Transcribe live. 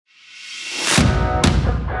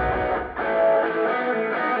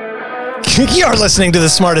You're listening to the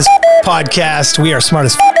Smartest Podcast. We are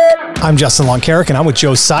Smartest. I'm Justin Longcarrick, and I'm with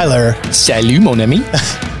Joe Seiler. Salut, mon ami.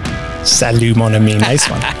 Salut, mon ami. Nice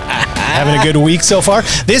one. Having a good week so far.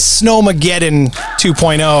 This Snowmageddon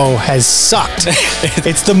 2.0 has sucked.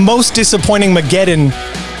 It's the most disappointing Mageddon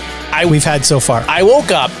we've had so far. I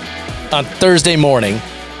woke up on Thursday morning,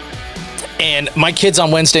 and my kids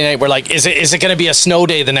on Wednesday night were like, is it going to be a snow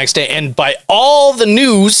day the next day? And by all the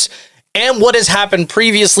news and what has happened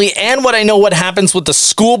previously and what I know what happens with the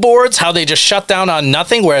school boards, how they just shut down on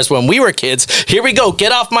nothing. Whereas when we were kids, here we go,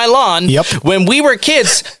 get off my lawn. Yep. When we were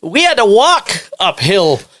kids, we had to walk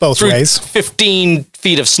uphill both ways. 15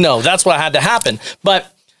 feet of snow. That's what had to happen.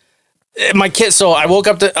 But my kids, so I woke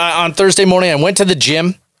up on Thursday morning, I went to the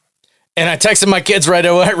gym, and I texted my kids right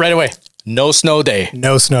away. No snow day.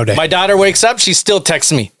 No snow day. My daughter wakes up, she still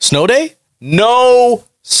texts me, snow day? No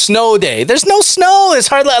snow day. There's no snow. There's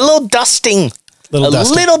hardly a little dusting.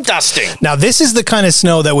 Little dusting. Now, this is the kind of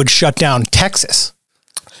snow that would shut down Texas.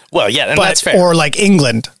 Well, yeah, and that's fair. Or like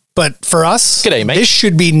England. But for us, G'day, mate. This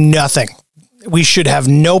should be nothing. We should have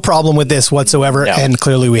no problem with this whatsoever. No. And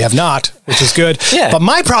clearly we have not, which is good. Yeah. But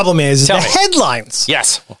my problem is the headlines.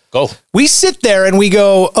 Yes. Go. We sit there and we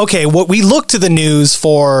go, okay, we look to the news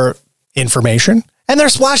for information. And they're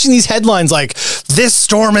splashing these headlines like, this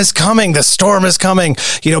storm is coming. The storm is coming.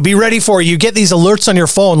 You know, be ready for it. You get these alerts on your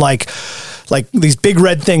phone, like these big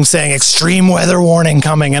red things saying extreme weather warning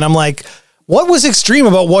coming. And I'm like, what was extreme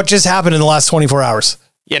about what just happened in the last 24 hours?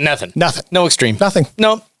 Yeah, nothing. No extreme. Nothing.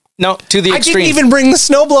 No, to the extreme. I didn't even bring the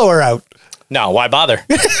snowblower out. No, why bother?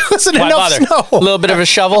 Wasn't enough snow. A little bit of a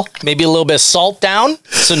shovel, maybe a little bit of salt down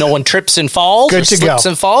so no one trips and falls. Good to go. Slips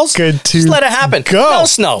and falls. Good to Just let it happen. Go. No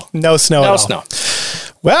snow. No snow at all. No snow.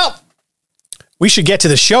 Well, we should get to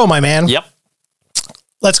the show, my man. Yep.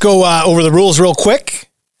 Let's go over the rules real quick.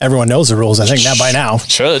 Everyone knows the rules, I think, now by now.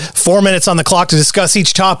 Should. 4 minutes on the clock to discuss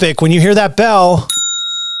each topic. When you hear that bell,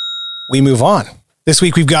 we move on. This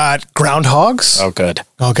week we've got groundhogs. Oh, good.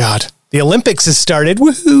 Oh, God. The Olympics has started.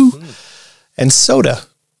 Woohoo. And soda.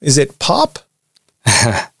 Is it pop?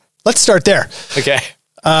 Let's start there. Okay.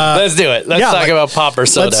 Let's do it. Let's talk about pop or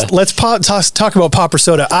soda. Let's talk about pop or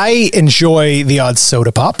soda. I enjoy the odd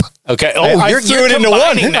soda pop. Okay. Oh, you're it into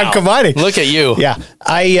one. Now. I'm combining. Look at you. Yeah.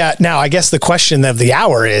 Now I guess the question of the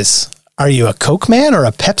hour is, are you a Coke man or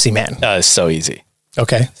a Pepsi man? It's so easy.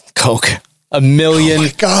 Okay. Coke. A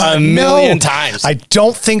million times. I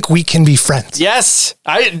don't think we can be friends. Yes.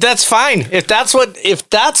 That's fine. If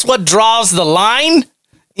that's what draws the line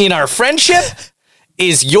in our friendship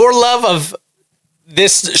is your love of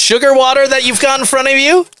this sugar water that you've got in front of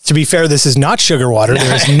you. To be fair, this is not sugar water.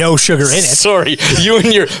 There is no sugar in it. Sorry. You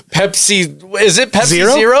and your Pepsi. Is it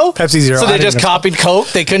Pepsi Zero? Pepsi Zero. So they just copied Coke?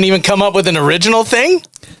 They couldn't even come up with an original thing?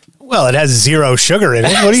 Well, it has zero sugar in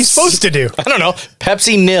it. What are you supposed to do? I don't know.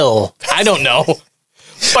 Pepsi nil. I don't know.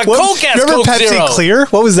 But Coke has remember Coke Pepsi Zero. Clear?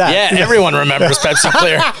 What was that? Yeah, everyone remembers Pepsi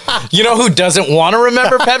Clear. You know who doesn't want to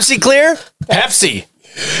remember Pepsi Clear? Pepsi.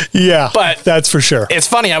 Yeah, but that's for sure. It's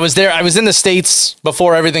funny. I was in the States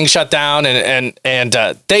before everything shut down, and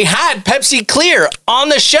they had Pepsi Clear on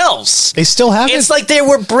the shelves. They still have it? It's like they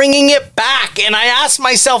were bringing it back. And I asked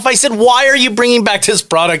myself, I said, why are you bringing back this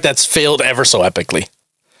product that's failed ever so epically?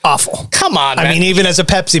 Awful. Come on, man. I mean, even as a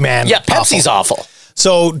Pepsi man. Yeah, Pepsi's awful.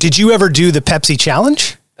 So did you ever do the Pepsi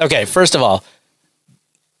challenge? Okay, first of all,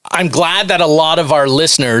 I'm glad that a lot of our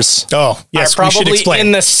listeners are probably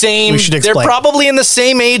in the same. They're probably in the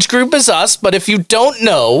same age group as us. But if you don't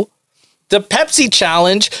know, the Pepsi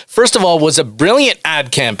Challenge, first of all, was a brilliant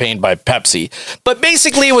ad campaign by Pepsi. But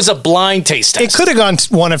basically, it was a blind taste test. It could have gone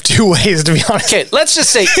one of two ways, to be honest. Okay, let's just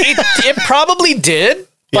say it probably did.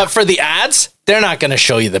 But for the ads, they're not going to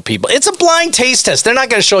show you the people. It's a blind taste test. They're not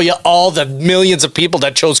going to show you all the millions of people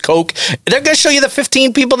that chose Coke. They're going to show you the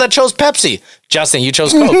 15 people that chose Pepsi. Justin, you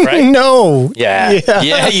chose Coke, right? No. Yeah,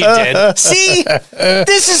 you did. See,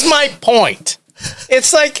 this is my point.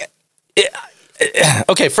 It's like,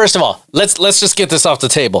 okay, first of all, let's just get this off the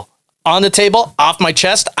table. On the table, off my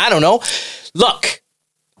chest, I don't know. Look,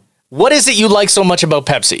 what is it you like so much about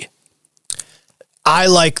Pepsi?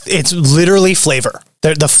 It's literally flavor.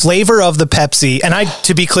 The flavor of the Pepsi, and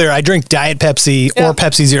to be clear, I drink Diet Pepsi or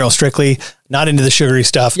Pepsi Zero strictly, not into the sugary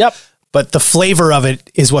stuff. Yep. But the flavor of it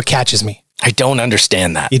is what catches me. I don't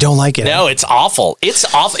understand that. You don't like it? No, it's awful. It's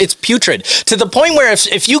awful. It's putrid to the point where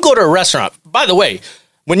if you go to a restaurant, by the way,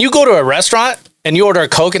 when you go to a restaurant and you order a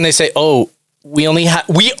Coke and they say, oh, we only have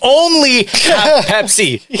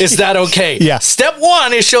Pepsi. Is that okay? Yeah. Step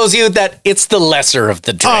one, it shows you that it's the lesser of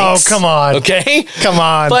the drinks. Oh, come on. Okay? Come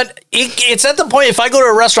on. But it's at the point, if I go to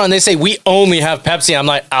a restaurant and they say, we only have Pepsi, I'm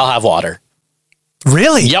like, I'll have water.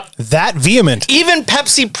 Really? Yep. That vehement. Even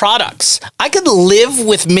Pepsi products. I could live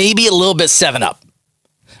with maybe a little bit 7-Up.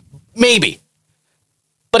 Maybe.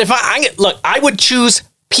 But if I would choose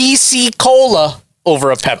PC Cola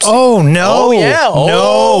over a Pepsi. Oh, no. Oh, yeah. No.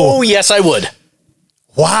 Oh, yes, I would.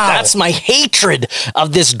 Wow. That's my hatred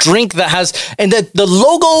of this drink that has, and the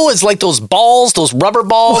logo is like those balls, those rubber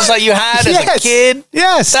balls that you had as a kid.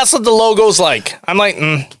 Yes. That's what the logo's like. I'm like,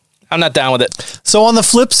 I'm not down with it. So on the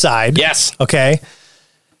flip side. Yes. Okay.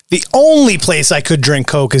 The only place I could drink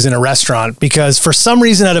Coke is in a restaurant because for some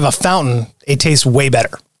reason out of a fountain, it tastes way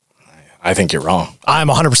better. I think you're wrong. I'm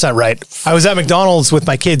 100% right. I was at McDonald's with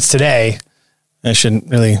my kids today. I shouldn't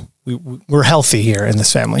really, we're healthy here in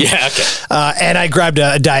this family. Yeah, okay. And I grabbed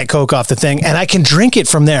a Diet Coke off the thing and I can drink it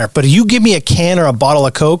from there. But you give me a can or a bottle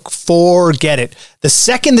of Coke, forget it. The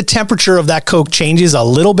second the temperature of that Coke changes a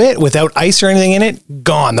little bit without ice or anything in it,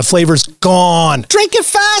 gone. The flavor's gone. Drink it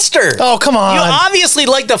faster. Oh, come on. You obviously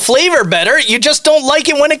like the flavor better. You just don't like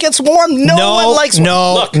it when it gets warm. No one likes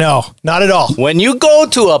warm. Look, no, not at all. When you go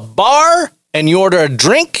to a bar and you order a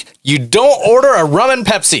drink, you don't order a rum and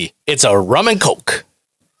Pepsi. It's a rum and Coke.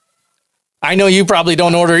 I know you probably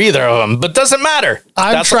don't order either of them, but doesn't matter.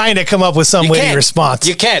 I'm trying to come up with some witty response.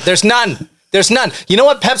 You can't. There's none. You know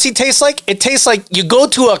what Pepsi tastes like? It tastes like you go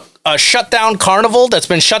to a shut down carnival that's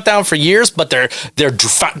been shut down for years, but their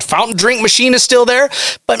fountain drink machine is still there.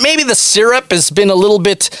 But maybe the syrup has been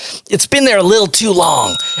it's been there a little too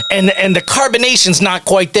long and the carbonation's not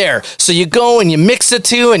quite there. So you go and you mix the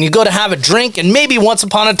two and you go to have a drink and maybe once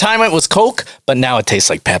upon a time it was Coke, but now it tastes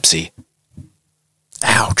like Pepsi.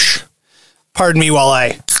 Ouch. Pardon me while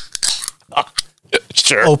I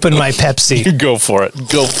sure. Open my Pepsi. Go for it.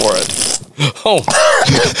 Oh,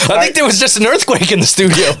 I think there was just an earthquake in the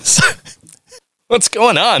studio. What's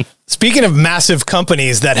going on? Speaking of massive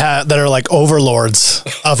companies that are like overlords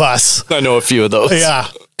of us. I know a few of those. Yeah.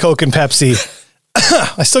 Coke and Pepsi.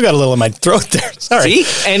 I still got a little in my throat there. Sorry.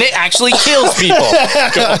 See? And it actually kills people.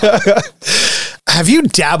 Have you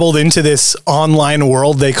dabbled into this online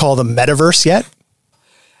world they call the Metaverse yet?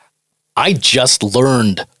 I just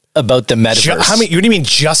learned about the Metaverse. What do you mean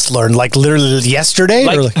just learned? Like literally yesterday?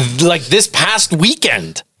 Like this past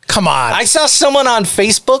weekend. Come on. I saw someone on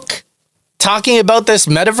Facebook talking about this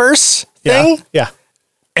Metaverse thing. Yeah.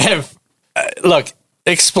 And look,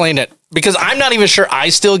 explain it. Because I'm not even sure I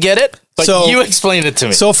still get it, but you explain it to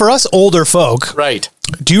me. So for us older folk. Right.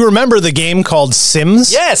 Do you remember the game called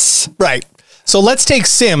Sims? Yes. Right. So let's take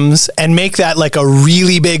Sims and make that like a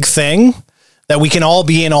really big thing that we can all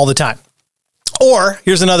be in all the time. Or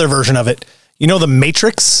here's another version of it. You know the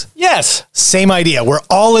Matrix? Yes. Same idea. We're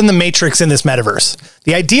all in the Matrix in this metaverse.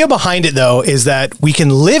 The idea behind it, though, is that we can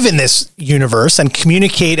live in this universe and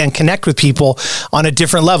communicate and connect with people on a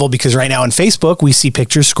different level. Because right now on Facebook, we see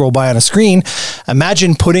pictures scroll by on a screen.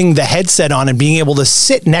 Imagine putting the headset on and being able to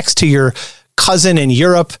sit next to your cousin in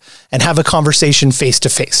Europe and have a conversation face to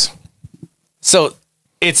face. So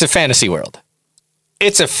it's a fantasy world.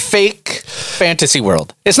 It's a fake fantasy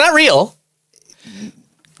world. It's not real.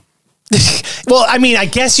 Well, I mean, I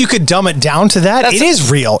guess you could dumb it down to that. It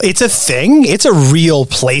is real. It's a thing. It's a real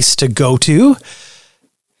place to go to.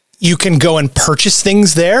 You can go and purchase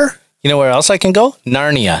things there. You know where else I can go?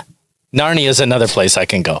 Narnia. Narnia is another place I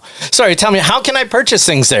can go. Sorry, tell me, how can I purchase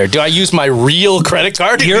things there? Do I use my real credit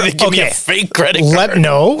card? Or do they give me a fake credit card?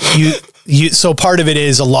 So part of it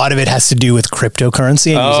is a lot of it has to do with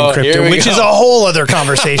cryptocurrency and using crypto, which is a whole other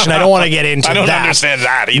conversation. I don't want to get into that. I don't understand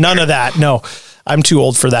that either. None of that. No, I'm too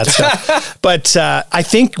old for that stuff. But I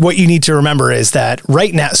think what you need to remember is that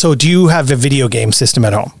right now, so do you have a video game system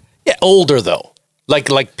at home? Yeah, older though. Like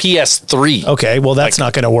PS3. Okay, well, that's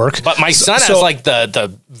not going to work. But my son has like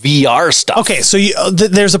the VR stuff. Okay, so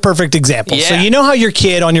there's a perfect example. Yeah. So you know how your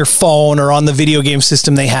kid on your phone or on the video game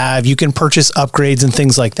system they have, you can purchase upgrades and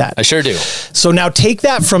things like that. I sure do. So now take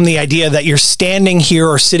that from the idea that you're standing here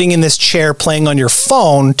or sitting in this chair playing on your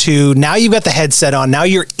phone to now you've got the headset on. Now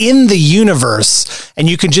you're in the universe and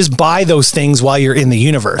you can just buy those things while you're in the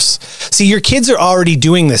universe. See, your kids are already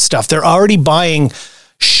doing this stuff. They're already buying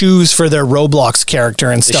shoes for their Roblox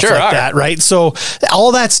character and stuff that, right? So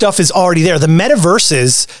all that stuff is already there. The metaverse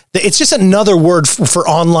it's just another word for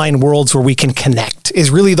online worlds where we can connect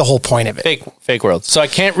is really the whole point of it. Fake world. So I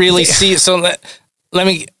can't really see. So let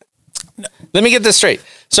me get this straight.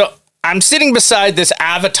 So I'm sitting beside this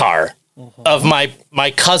avatar of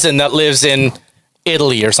my cousin that lives in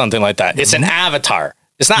Italy or something like that. It's an avatar.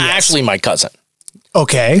 It's not actually my cousin.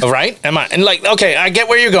 Okay. Right? Okay, I get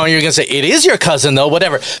where you're going. You're going to say, it is your cousin, though,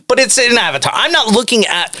 whatever. But it's an avatar. I'm not looking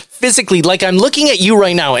at physically, like I'm looking at you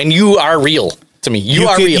right now, and you are real. to me. You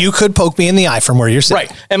are real. You could poke me in the eye from where you're sitting.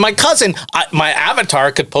 Right. And my cousin, my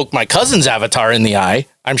avatar could poke my cousin's avatar in the eye.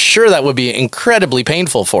 I'm sure that would be incredibly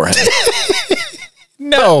painful for him.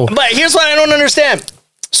 No. But here's what I don't understand.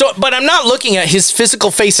 But I'm not looking at his physical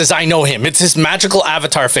face as I know him. It's his magical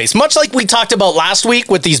avatar face. Much like we talked about last week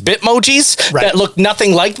with these Bitmojis that look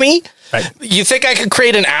nothing like me. Right. You think I could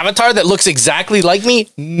create an avatar that looks exactly like me?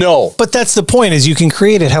 No. But that's the point, is you can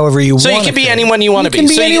create it however you want. So you can be anyone you want to be.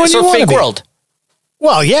 So fake world.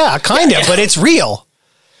 Well, yeah, kind of, but it's real.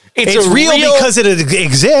 It's real because it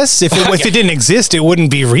exists. If it didn't exist, it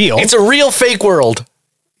wouldn't be real. It's a real fake world.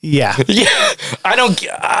 Yeah. Yeah. I don't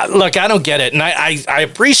get it. And I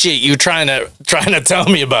appreciate you trying to tell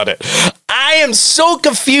me about it. I am so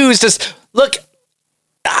confused. Look,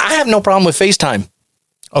 I have no problem with FaceTime.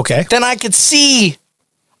 Okay. Then I could say,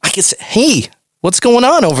 hey, what's going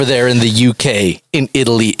on over there in the UK, in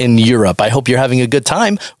Italy, in Europe? I hope you're having a good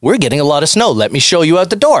time. We're getting a lot of snow. Let me show you out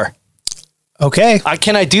the door. Okay.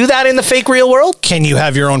 Can I do that in the fake real world? Can you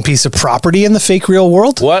have your own piece of property in the fake real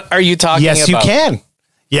world? What are you talking about? Yes, you can.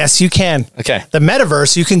 Yes, you can. Okay. The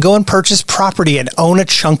metaverse, you can go and purchase property and own a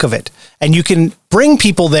chunk of it. And you can bring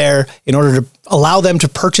people there in order to allow them to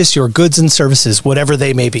purchase your goods and services, whatever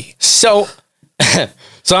they may be. So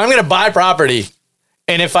I'm going to buy property.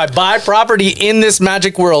 And if I buy property in this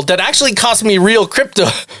magic world, that actually costs me real crypto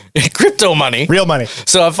money. Real money.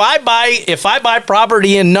 So if I buy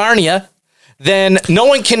property in Narnia, then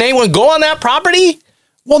can anyone go on that property?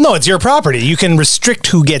 Well, no, it's your property. You can restrict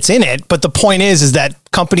who gets in it. But the point is that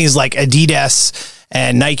companies like Adidas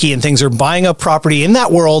and Nike and things are buying up property in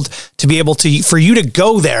that world to be able for you to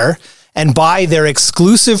go there and buy their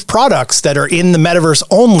exclusive products that are in the metaverse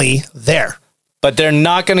only there. But they're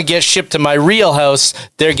not going to get shipped to my real house.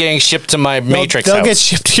 They're getting shipped to my Matrix house. They'll get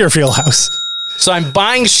shipped to your real house. So I'm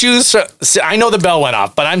buying shoes. I know the bell went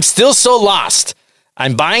off, but I'm still so lost.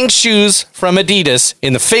 I'm buying shoes from Adidas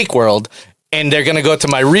in the fake world, and they're going to go to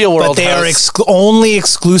my real world. But they are only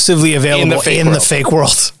exclusively available in the fake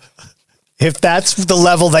world. If that's the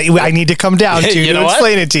level that I need to come down to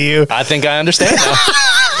explain it to you. I think I understand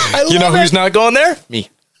now. You know who's not going there? Me.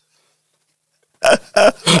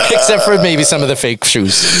 Except for maybe some of the fake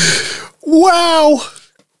shoes. Wow.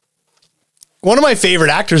 One of my favorite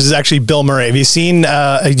actors is actually Bill Murray. Have you seen,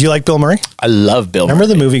 do you like Bill Murray? I love Bill Murray.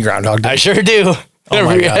 Remember the movie Groundhog Day? I sure do. Oh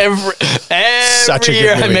my God. Every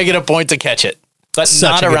year I make it a point to catch it, but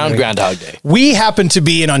not around Groundhog Day. We happen to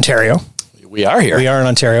be in Ontario. We are here. We are in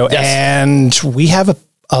Ontario, yes. And we have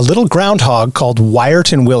a little groundhog called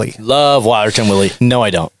Wyerton Willie. Love Wyerton Willie. No, I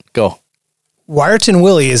don't. Go. Wyerton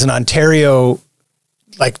Willie is an Ontario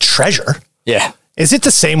treasure. Yeah. Is it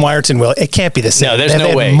the same Wyerton Willie? It can't be the same. No, there's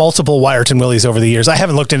no way. Multiple Wyerton Willies over the years. I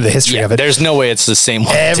haven't looked into the history of it. There's no way it's the same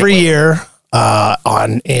one. Every year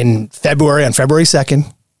on February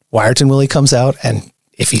 2nd, Wyerton Willie comes out, and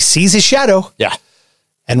if he sees his shadow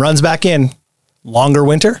and runs back in, longer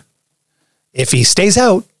winter. If he stays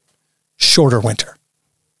out, shorter winter.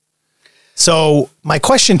 So my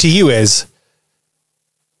question to you is,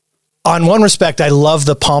 on one respect, I love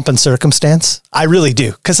the pomp and circumstance. I really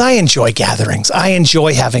do, because I enjoy gatherings. I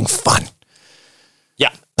enjoy having fun. Yeah.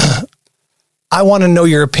 I want to know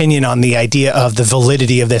your opinion on the idea of the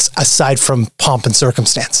validity of this, aside from pomp and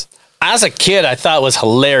circumstance. As a kid, I thought it was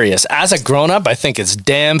hilarious. As a grown-up, I think it's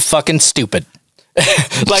damn fucking stupid.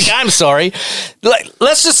 I'm sorry.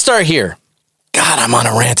 Let's just start here. God, I'm on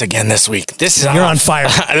a rant again this week. You're on fire.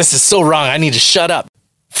 This is so wrong. I need to shut up.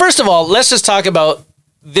 First of all, let's just talk about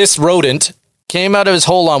this rodent came out of his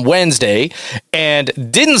hole on Wednesday and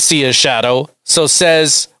didn't see his shadow, so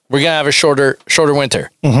says we're going to have a shorter winter.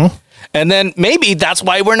 Mm-hmm. And then maybe that's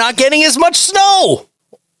why we're not getting as much snow.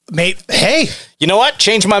 Hey. You know what?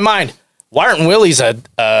 Changed my mind. Wyerton Willie's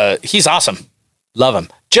he's awesome. Love him.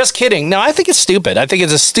 Just kidding. No, I think it's stupid. I think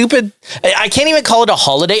it's a stupid... I can't even call it a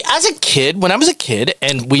holiday. When I was a kid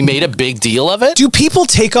and we made a big deal of it. Do people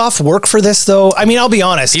take off work for this, though? I mean, I'll be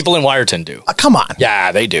honest. People in Wyerton do. Come on.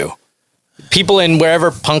 Yeah, they do. People in wherever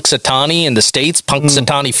Punxsutawney in the States,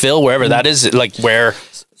 Punxsutawney Phil, wherever that is,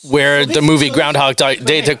 where the movie Groundhog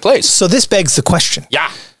Day took place. So this begs the question. Yeah.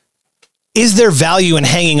 Is there value in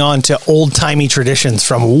hanging on to old-timey traditions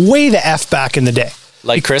from way the F back in the day?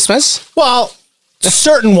 Like Christmas? Well...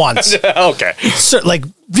 certain ones. Okay.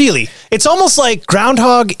 Really, it's almost like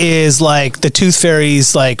Groundhog is like the Tooth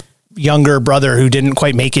Fairy's younger brother who didn't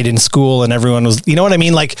quite make it in school, and everyone was, you know what I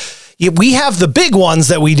mean? We have the big ones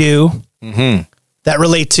that we do that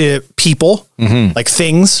relate to people, like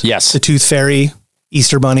things. Yes. The Tooth Fairy,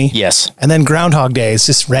 Easter Bunny. Yes. And then Groundhog Day is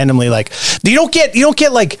just randomly you don't get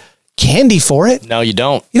candy for it. No, you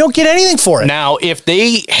don't. You don't get anything for it. Now, if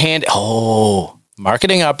they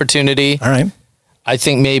marketing opportunity. All right. I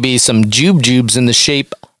think maybe some jubes in the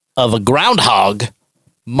shape of a groundhog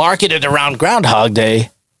marketed around Groundhog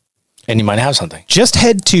Day, and you might have something. Just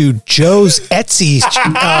head to Joe's Etsy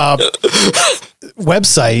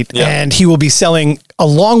website, and he will be selling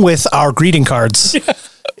along with our greeting cards.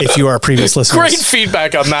 If you are a previous listener. Great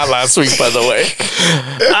feedback on that last week, by the way.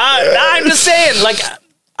 I'm just saying, like,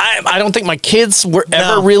 I don't think my kids were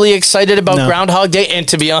ever really excited about Groundhog Day. And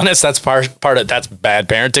to be honest, that's part of that's bad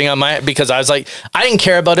parenting on because I was like, I didn't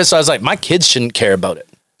care about it. So I was like, my kids shouldn't care about it.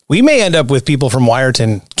 We may end up with people from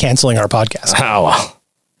Wyerton canceling our podcast. Oh, well.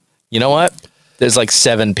 You know what? There's like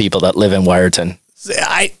 7 people that live in Wyerton.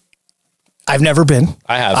 I've never been.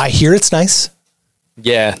 I have. I hear it's nice.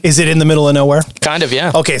 Yeah. Is it in the middle of nowhere? Kind of,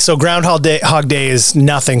 yeah. Okay, so Groundhog Day is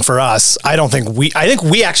nothing for us. I think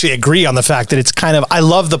we actually agree on the fact that it's kind of, I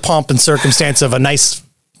love the pomp and circumstance of a nice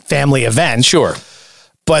family event. Sure.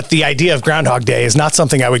 But the idea of Groundhog Day is not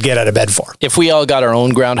something I would get out of bed for. If we all got our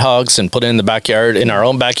own groundhogs and put it in the backyard, in our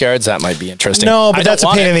own backyards, that might be interesting. No, but that's a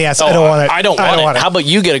pain in the ass. I don't want it. I don't want it. How about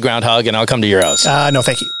you get a groundhog and I'll come to your house? No,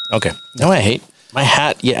 thank you. Okay. No, I hate my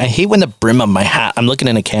hat. Yeah, I hate when the brim of my hat, I'm looking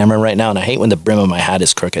in a camera right now and I hate when the brim of my hat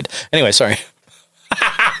is crooked. Anyway, sorry. The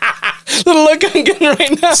look I'm getting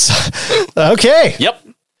right now. Okay. Yep.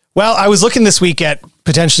 Well, I was looking this week at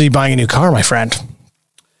potentially buying a new car, my friend.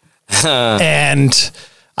 And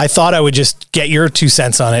I thought I would just get your 2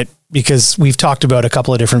 cents on it because we've talked about a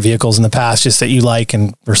couple of different vehicles in the past, just that you like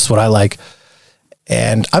and versus what I like.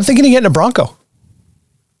 And I'm thinking of getting a Bronco.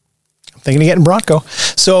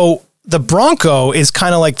 So the Bronco is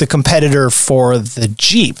kind of like the competitor for the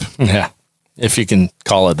Jeep. Yeah. If you can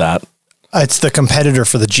call it that. It's the competitor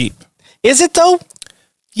for the Jeep. Is it though?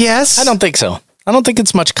 Yes. I don't think so. I don't think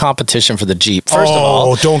it's much competition for the Jeep. First of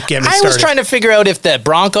all, don't get me started. I was trying to figure out if the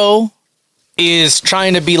Bronco is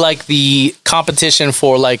trying to be like the competition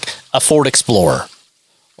for like a Ford Explorer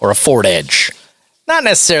or a Ford Edge. Not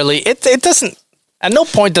necessarily. It doesn't. At no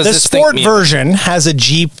point does this Sport version has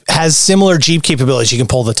similar Jeep capabilities. You can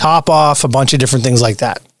pull the top off, a bunch of different things like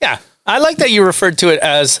that. Yeah, I like that you referred to it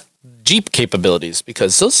as Jeep capabilities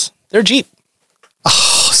because they're Jeep.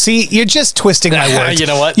 Oh, see, you're just twisting my words. You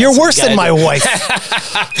know what? You're worse than my wife.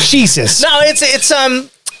 Jesus. No, it's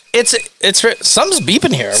something's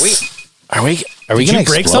beeping here. Are we Did going you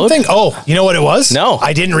break something? Oh, you know what it was? No.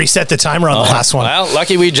 I didn't reset the timer on the last one. Well,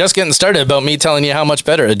 lucky we just getting started about me telling you how much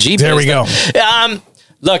better a Jeep is. There we go.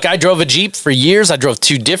 Look, I drove a Jeep for years. I drove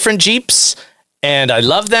 2 different Jeeps and I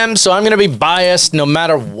love them. So I'm going to be biased no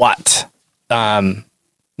matter what.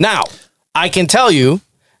 Now, I can tell you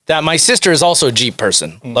that my sister is also a Jeep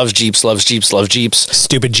person. Loves Jeeps.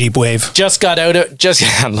 Stupid Jeep wave. Just got, are you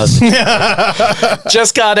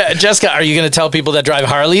going to tell people that drive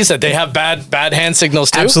Harleys that they have bad hand signals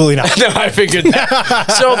too? Absolutely not. No, I figured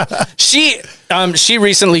that. So she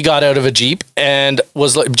recently got out of a Jeep and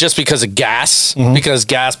was just because of gas, because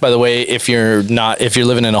gas, by the way, if you're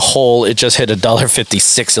living in a hole, it just hit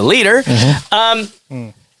 $1.56 a liter.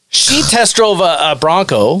 She test drove a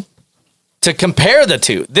Bronco to compare the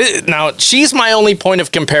two. Now, she's my only point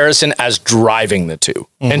of comparison as driving the two.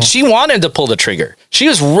 And she wanted to pull the trigger. She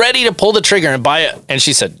was ready to pull the trigger and buy it. And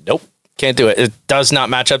she said, nope, can't do it. It does not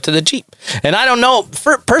match up to the Jeep. And I don't know,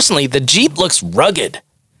 personally, the Jeep looks rugged.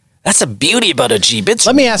 That's the beauty about a Jeep.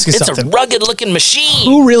 Let me ask you something. It's a rugged looking machine.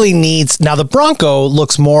 Who really needs... Now, the Bronco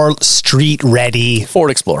looks more street ready. Ford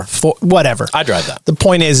Explorer. Whatever. I drive that. The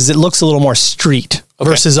point is it looks a little more street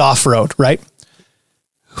versus off-road, right?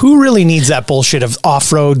 Who really needs that bullshit of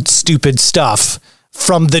off-road stupid stuff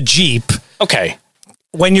from the Jeep? Okay.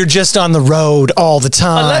 When you're just on the road all the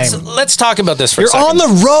time. Let's talk about this for a second. You're on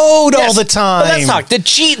the road all the time. But let's talk.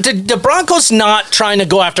 The Bronco's not trying to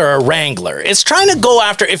go after a Wrangler. It's trying to go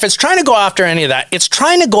after, if it's trying to go after any of that, it's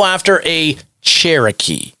trying to go after a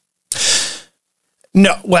Cherokee.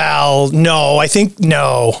 No, I think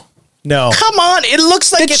no. Come on, it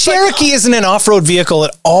looks like the Cherokee isn't an off-road vehicle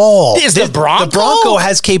at all. Is the Bronco? The Bronco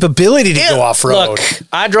has capability to go off-road. Look,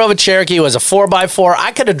 I drove a Cherokee. It was a 4x4.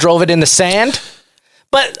 I could have drove it in the sand,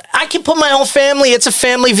 but I can put my whole family. It's a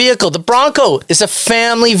family vehicle. The Bronco is a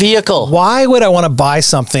family vehicle. Why would I want to buy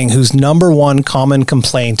something whose number one common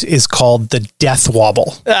complaint is called the death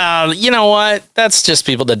wobble? You know what? That's just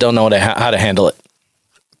people that don't know how to handle it.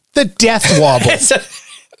 The death wobble.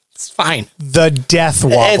 It's fine. The death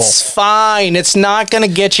wobble. It's fine. It's not going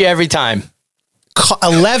to get you every time.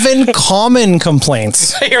 11 common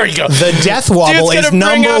complaints. Here we go. The death wobble is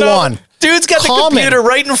number one. Dude's got the computer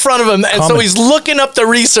right in front of him, and so he's looking up the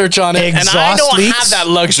research on it, and I don't have that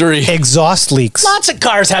luxury. Exhaust leaks. Lots of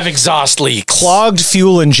cars have exhaust leaks. Clogged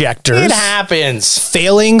fuel injectors. It happens.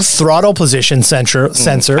 Failing throttle position sensor.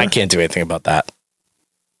 I can't do anything about that.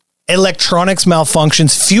 Electronics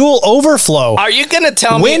malfunctions. Fuel overflow. Are you going to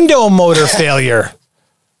tell me? Window motor failure.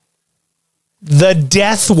 The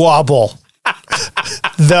death wobble.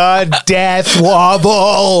 The death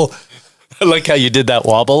wobble. I like how you did that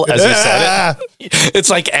wobble as you said it. It's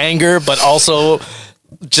like anger, but also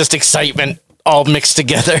just excitement all mixed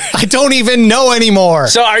together. I don't even know anymore.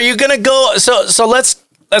 So are you going to go? So let's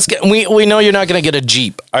get, we know you're not going to get a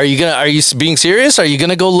Jeep. Are you being serious? Are you going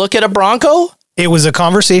to go look at a Bronco? It was a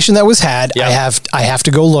conversation that was had. Yep. I have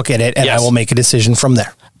to go look at it, and I will make a decision from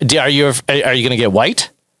there. Are you going to get white?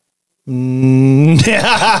 You had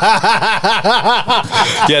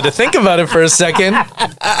to think about it for a second.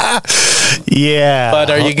 Yeah. But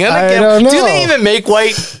are you going to get... Do they even make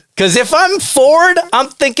white? Because if I'm Ford, I'm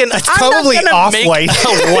thinking it's probably off-white.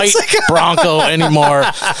 A white Bronco anymore.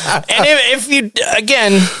 And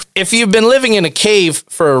if you've been living in a cave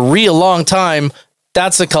for a real long time,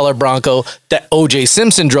 that's the color Bronco that O.J.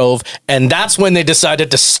 Simpson drove, and that's when they decided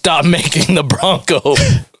to stop making the Bronco.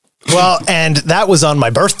 Well, and that was on my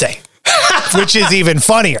birthday. Which is even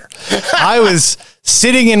funnier. I was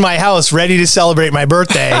sitting in my house ready to celebrate my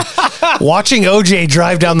birthday, watching OJ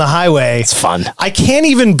drive down the highway. It's fun. I can't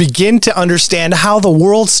even begin to understand how the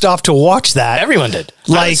world stopped to watch that. Everyone did.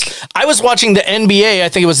 I was watching the NBA. I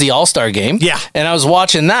think it was the All-Star game. Yeah. And I was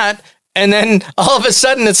watching that. And then all of a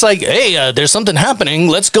sudden it's like, hey, there's something happening.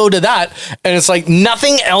 Let's go to that. And it's like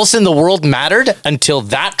nothing else in the world mattered until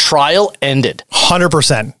that trial ended.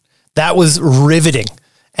 100%. That was riveting.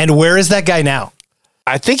 And where is that guy now?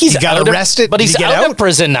 I think he got arrested, but he's out of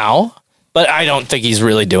prison now. But I don't think he's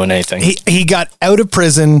really doing anything. He got out of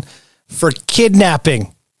prison for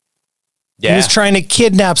kidnapping. Yeah. He was trying to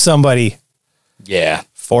kidnap somebody. Yeah.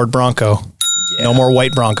 Ford Bronco. Yeah. No more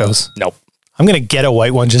white Broncos. Nope. I'm going to get a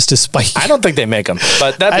white one just to spite you. I don't think they make them,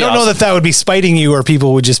 but I don't know that would be spiting you or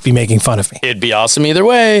people would just be making fun of me. It'd be awesome either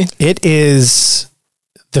way. It is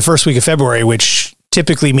the first week of February, which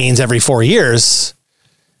typically means every 4 years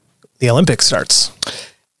the Olympics starts.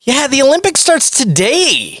 Yeah, the Olympics starts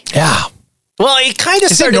today. Yeah. Well, it kind of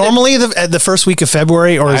started... Is it normally the first week of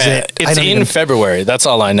February, or is it... It's in February. That's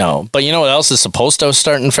all I know. But you know what else is supposed to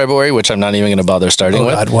start in February, which I'm not even going to bother starting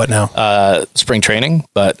with? God, what now? Spring training,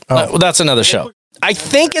 but that's another show. I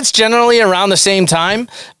think it's generally around the same time,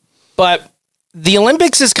 but the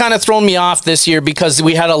Olympics has kind of thrown me off this year because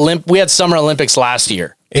we had Summer Olympics last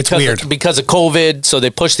year. It's weird. Because of COVID, so they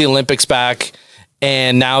pushed the Olympics back.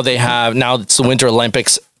 And now it's the Winter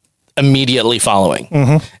Olympics immediately following.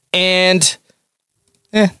 Mm-hmm. And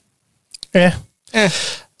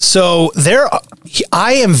So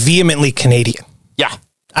I am vehemently Canadian. Yeah.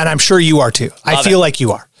 And I'm sure you are too. I feel like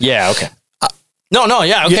you are. Yeah. Okay.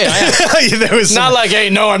 Yeah. Okay. I am. There was not like,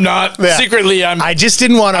 hey, no, I'm not. Yeah. Secretly, I just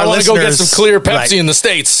didn't want our listeners. I want to go get some clear Pepsi in the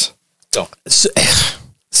States.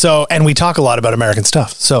 So, and we talk a lot about American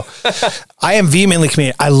stuff. So I am vehemently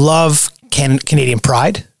Canadian. I love Canadian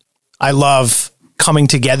pride. I love coming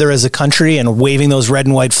together as a country and waving those red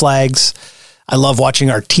and white flags. I love watching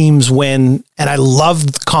our teams win, and I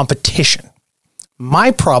love the competition.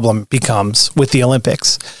 My problem becomes with the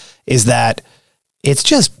Olympics is that it's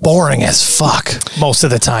just boring as fuck most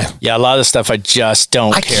of the time. Yeah, a lot of the stuff I just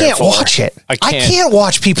don't care for. I can't watch it. I can't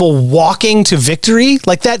watch people walking to victory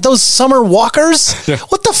like that. Those summer walkers.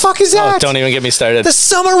 What the fuck is that? Don't even get me started. The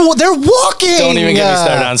summer, they're walking. Don't even get me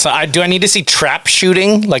started on. So do I need to see trap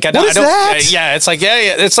shooting? Like I don't. What is that? It's like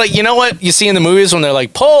it's like, you know what you see in the movies when they're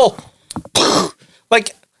like pull,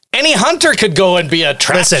 like. Any hunter could go and be a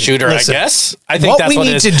trap shooter, I guess. I think that's what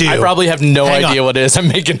it is. I probably have no idea what it is. I'm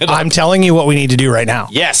making it up. I'm telling you what we need to do right now.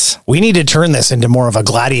 Yes. We need to turn this into more of a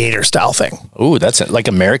gladiator style thing. Ooh, that's it. Like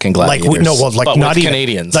American gladiators. Like not even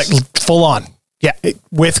Canadians. Like full on. Yeah,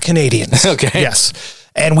 with Canadians. Okay. Yes.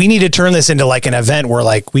 And we need to turn this into like an event where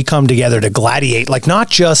like we come together to gladiate, like not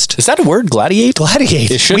just... Is that a word, gladiate?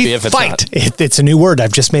 Gladiate. It should be if it's not. It's a new word.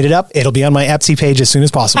 I've just made it up. It'll be on my Etsy page as soon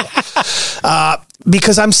as possible.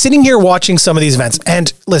 Because I'm sitting here watching some of these events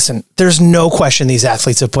and listen, there's no question these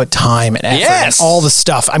athletes have put time and effort and all the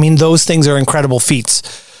stuff. I mean, those things are incredible feats.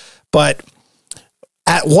 But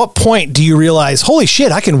at what point do you realize, holy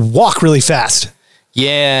shit, I can walk really fast?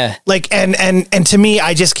 Yeah. Like, and to me,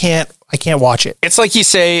 I can't watch it. It's like you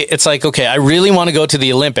say, it's like, okay, I really want to go to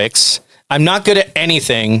the Olympics. I'm not good at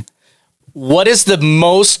anything. What is the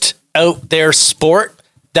most out there sport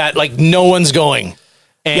that like no one's going?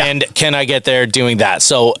 And can I get there doing that?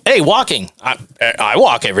 So, hey, walking. I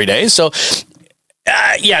walk every day. So,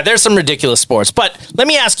 there's some ridiculous sports. But let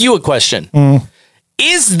me ask you a question.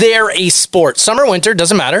 Is there a sport, summer, winter,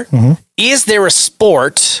 doesn't matter. Is there a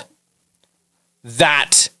sport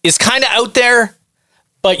that is kind of out there,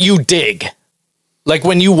 but you dig? Like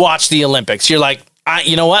when you watch the Olympics, you're like,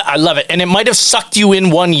 you know what? I love it. And it might have sucked you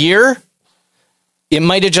in 1 year. It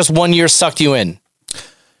might have just 1 year sucked you in.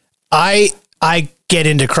 I get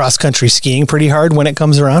into cross-country skiing pretty hard when it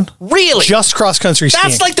comes around. Really? Just cross-country skiing.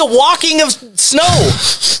 That's like the walking of snow.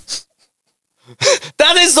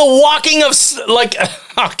 That is the walking of, like,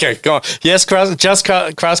 okay, go on. Yes,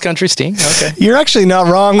 cross-country skiing. Okay. You're actually not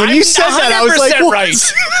wrong. When you said that, I was like,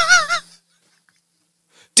 right.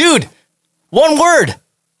 Dude, one word.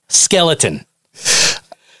 Skeleton.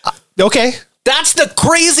 Okay. That's the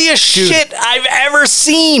craziest shit I've ever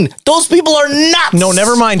seen. Those people are nuts. No,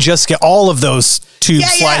 never mind. Just get all of those tube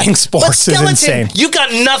sliding sports is insane. You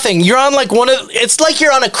got nothing. You're on like it's like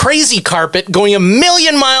you're on a crazy carpet going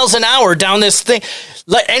 1,000,000 miles an hour down this thing.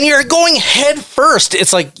 And you're going head first.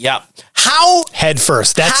 It's like, how? Head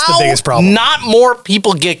first. That's the biggest problem. Not more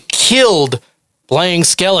people get killed playing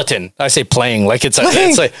skeleton. I say playing like it's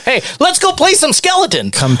like, hey, let's go play some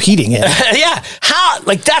skeleton. Competing in. Yeah. How?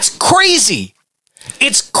 Like, that's crazy.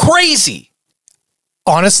 It's crazy.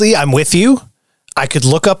 Honestly, I'm with you. I could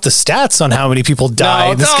look up the stats on how many people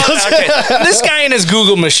die. Okay. This guy and his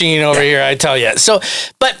Google machine over here, I tell you. So,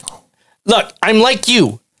 but look, I'm like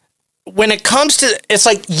you. When it comes to, it's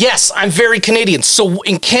like, yes, I'm very Canadian. So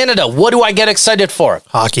in Canada, what do I get excited for?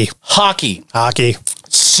 Hockey.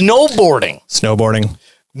 Snowboarding.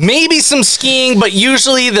 Maybe some skiing, but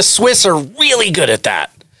usually the Swiss are really good at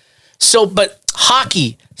that. So, but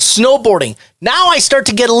hockey, snowboarding. Now I start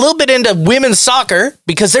to get a little bit into women's soccer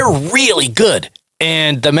because they're really good.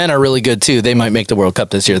 And the men are really good too. They might make the World Cup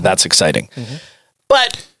this year. That's exciting.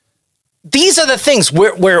 But these are the things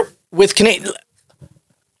where with Canadian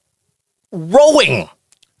rowing.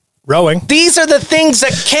 These are the things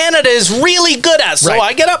that Canada is really good at. So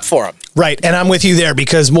I get up for them. Right. And I'm with you there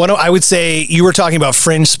because I would say you were talking about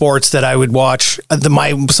fringe sports that I would watch. Some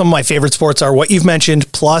of my favorite sports are what you've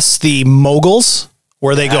mentioned, plus the moguls,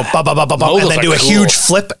 where they go and then do a huge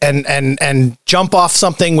flip and jump off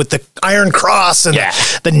something with the Iron Cross, and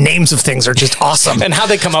the names of things are just awesome. And how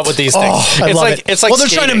they come up with these things. I love it. It's like they're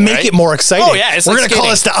trying to make it more exciting. Oh yeah, we're going to call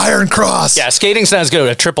this the Iron Cross. Yeah, skating's not as good.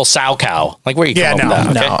 A triple sow cow. Like where you come up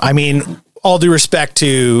with that? No. I mean, all due respect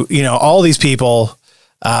to all these people.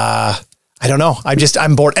 I don't know.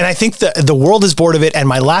 I'm bored, and I think the world is bored of it. And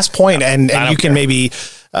my last point, and you can maybe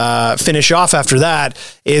finish off after that,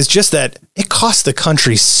 is just that it costs the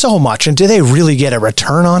country so much, and do they really get a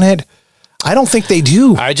return on it? I don't think they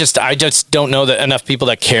do. I just don't know that enough people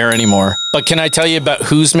that care anymore. But can I tell you about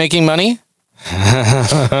who's making money?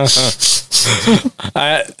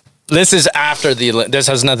 This is after this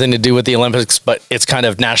has nothing to do with the Olympics, but it's kind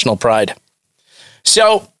of national pride.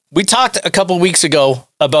 So we talked a couple weeks ago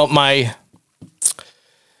about my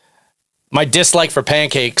dislike for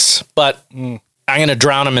pancakes, but I'm going to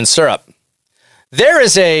drown them in syrup. There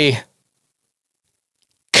is a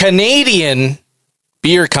Canadian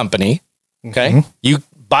beer company. Okay.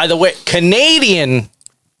 By the way, Canadian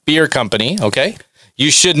beer company. Okay. You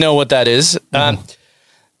should know what that is.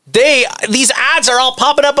 These ads are all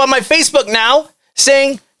popping up on my Facebook now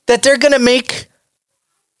saying that they're going to make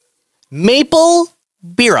maple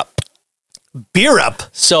beer up.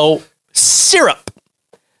 So syrup,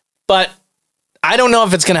 but I don't know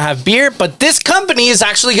if it's going to have beer, but this company is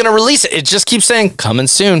actually going to release it. It just keeps saying coming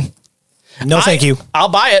soon. No, thank you. I'll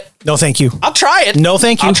buy it. No, thank you. I'll try it. No,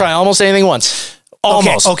 thank you. I'll try almost anything once.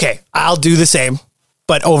 Almost. Okay. I'll do the same.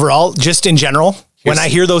 But overall, just in general, when I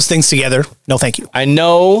hear those things together, no, thank you. I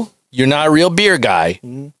know you're not a real beer guy,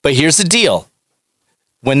 but here's the deal.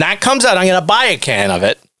 When that comes out, I'm going to buy a can of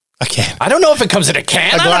it. A can. I don't know if it comes in a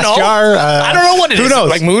can. A glass jar. I don't know what it is. Who knows?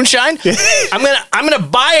 Like moonshine. I'm gonna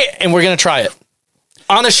buy it and we're gonna try it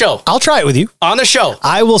on the show. I'll try it with you on the show.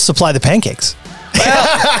 I will supply the pancakes.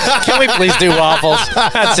 Well, can we please do waffles?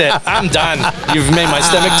 That's it. I'm done. You've made my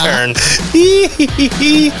stomach turn.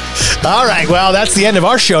 All right. Well, that's the end of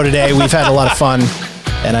our show today. We've had a lot of fun,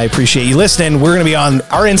 and I appreciate you listening. We're going to be on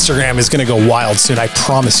our Instagram is going to go wild soon. I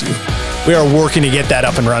promise you. We are working to get that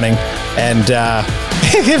up and running, and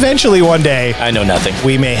eventually one day, I know nothing.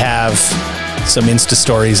 We may have some Insta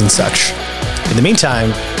stories and such. In the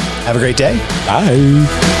meantime, have a great day. Bye.